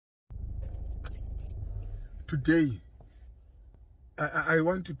Today, I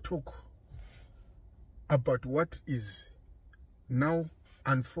want to talk about what is now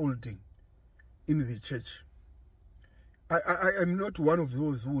unfolding in the church. I am not one of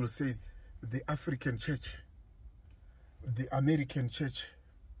those who will say the African church, the American church,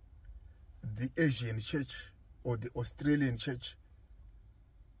 the Asian church, or the Australian church,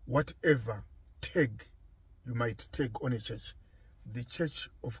 whatever tag you might take on a church. The Church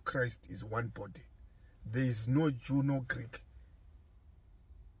of Christ is one body. There is no Jew, no Greek,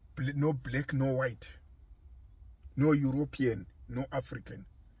 no black, no white, no European, no African.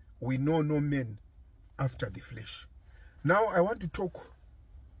 We know no men after the flesh. Now I want to talk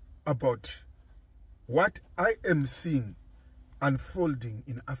about what I am seeing unfolding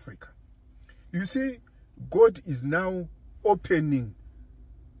in Africa. You see, God is now opening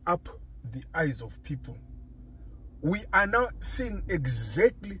up the eyes of people. We are now seeing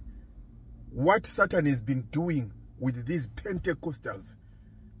exactly what Satan has been doing with these Pentecostals,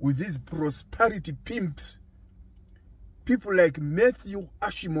 with these prosperity pimps, people like Matthew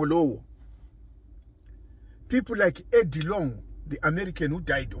Ashimolowo, people like Eddie Long, the American who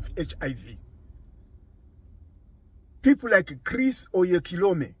died of HIV, people like Chris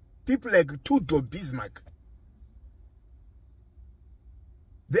Oyekilome, people like Tudor Bismarck.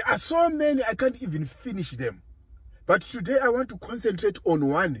 There are so many, I can't even finish them. But today I want to concentrate on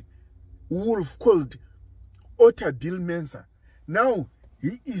one wolf called Ottabil Mensa. Now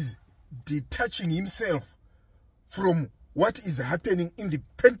he is detaching himself from what is happening in the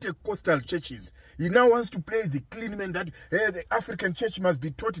Pentecostal churches. He now wants to play the clean man that the African church must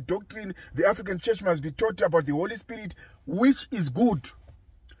be taught doctrine, the African church must be taught about the Holy Spirit, which is good.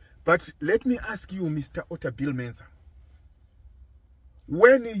 But let me ask you, Mr. Ottabil Mensa,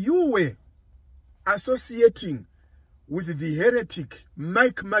 when you were associating with the heretic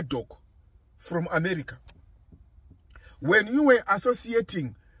Mike Murdoch from America, when you were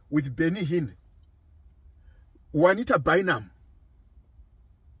associating with Benny Hinn, Juanita Bynum,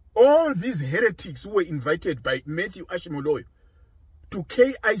 all these heretics who were invited by Matthew Ashimolowo to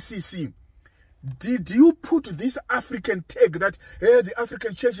KICC, did you put this African tag that the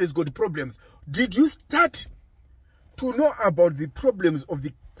African church has got problems? Did you start to know about the problems of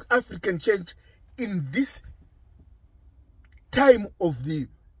the African church in this time of the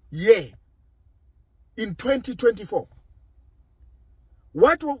year, in 2024?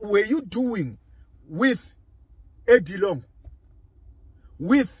 What were you doing with Eddie Long,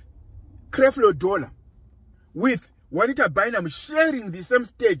 with Creflo Dollar, with Juanita Bynum, sharing the same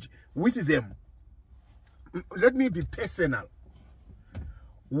stage with them? Let me be personal.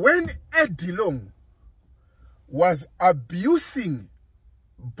 When Eddie Long was abusing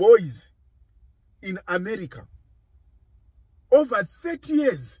boys in America over 30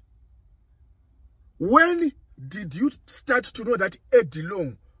 years, when did you start to know that Eddie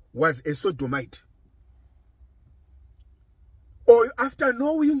Long was a sodomite? Or after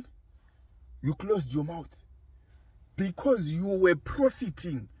knowing, you closed your mouth because you were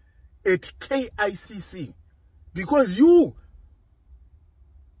profiting at KICC, because you,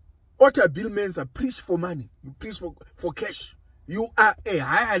 Ottabil Mensa, preach for money, you preach for cash. You are a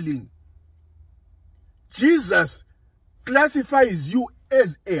hireling. Jesus classifies you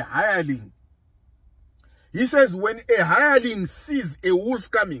as a hireling. He says when a hireling sees a wolf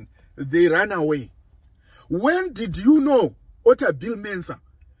coming, they run away. When did you know, Ottabil Mensa,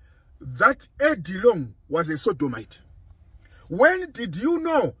 that Eddie Long was a sodomite? When did you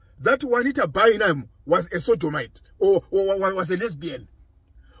know that Juanita Bynum was a sodomite or was a lesbian?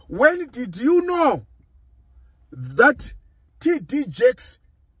 When did you know that T.D. Jakes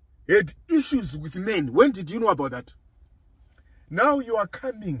had issues with men? When did you know about that? Now you are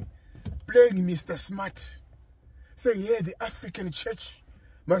coming, playing Mr. Smart, saying, yeah, the African church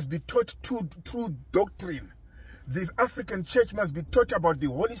must be taught true doctrine. The African church must be taught about the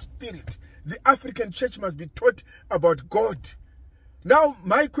Holy Spirit. The African church must be taught about God. Now,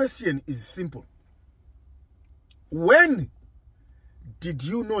 my question is simple. When did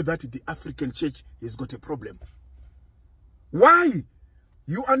you know that the African church has got a problem? Why?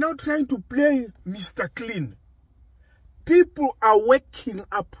 You are now trying to play Mr. Clean. People are waking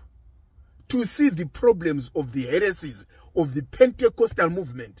up to see the problems of the heresies of the Pentecostal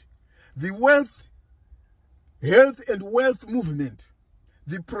movement, the health and wealth movement,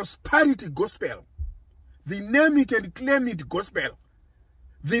 the prosperity gospel, the name it and claim it gospel,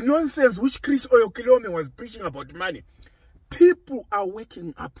 the nonsense which Chris Oyekilome was preaching about money. People are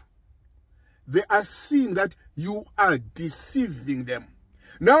waking up. They are seeing that you are deceiving them.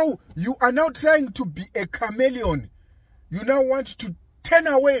 Now, you are now trying to be a chameleon. You now want to turn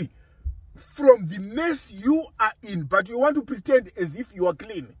away from the mess you are in, but you want to pretend as if you are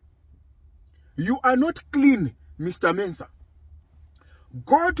clean. You are not clean, Mr. Mensa.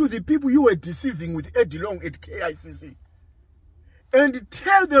 Go to the people you were deceiving with Eddie Long at KICC and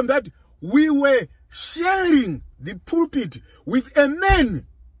tell them that we were sharing the pulpit with a man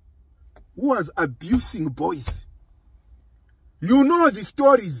who was abusing boys. You know the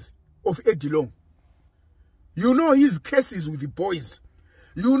stories of Eddie Long. You know his cases with the boys.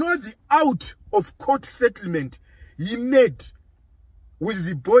 You know the out of court settlement he made with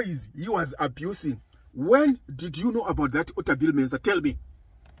the boys he was abusing. When did you know about that, Ottabil Mensa? Tell me.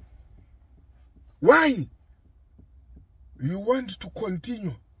 Why? You want to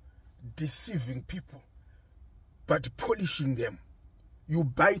continue deceiving people, but polishing them. You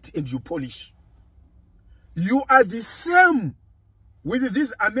bite and you polish. You are the same with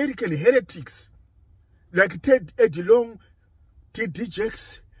these American heretics like Eddie Long, T.D.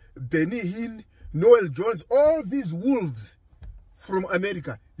 Jakes, Benny Hinn, Noel Jones, all these wolves from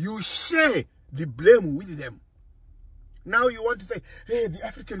America. You share the blame with them. Now you want to say, hey, the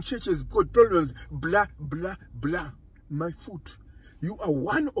African church has got problems, blah, blah, blah. My foot. You are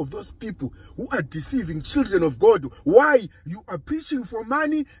one of those people who are deceiving children of God. Why? You are preaching for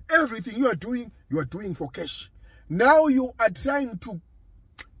money. Everything you are doing for cash. Now you are trying to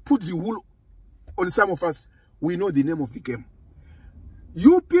put the wool on some of us. We know the name of the game.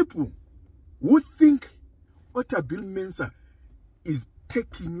 You people who think Ottabil Mensa is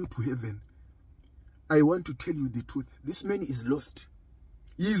taking you to heaven, I want to tell you the truth. This man is lost.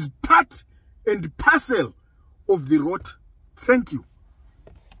 He is part and parcel of the rot. Thank you.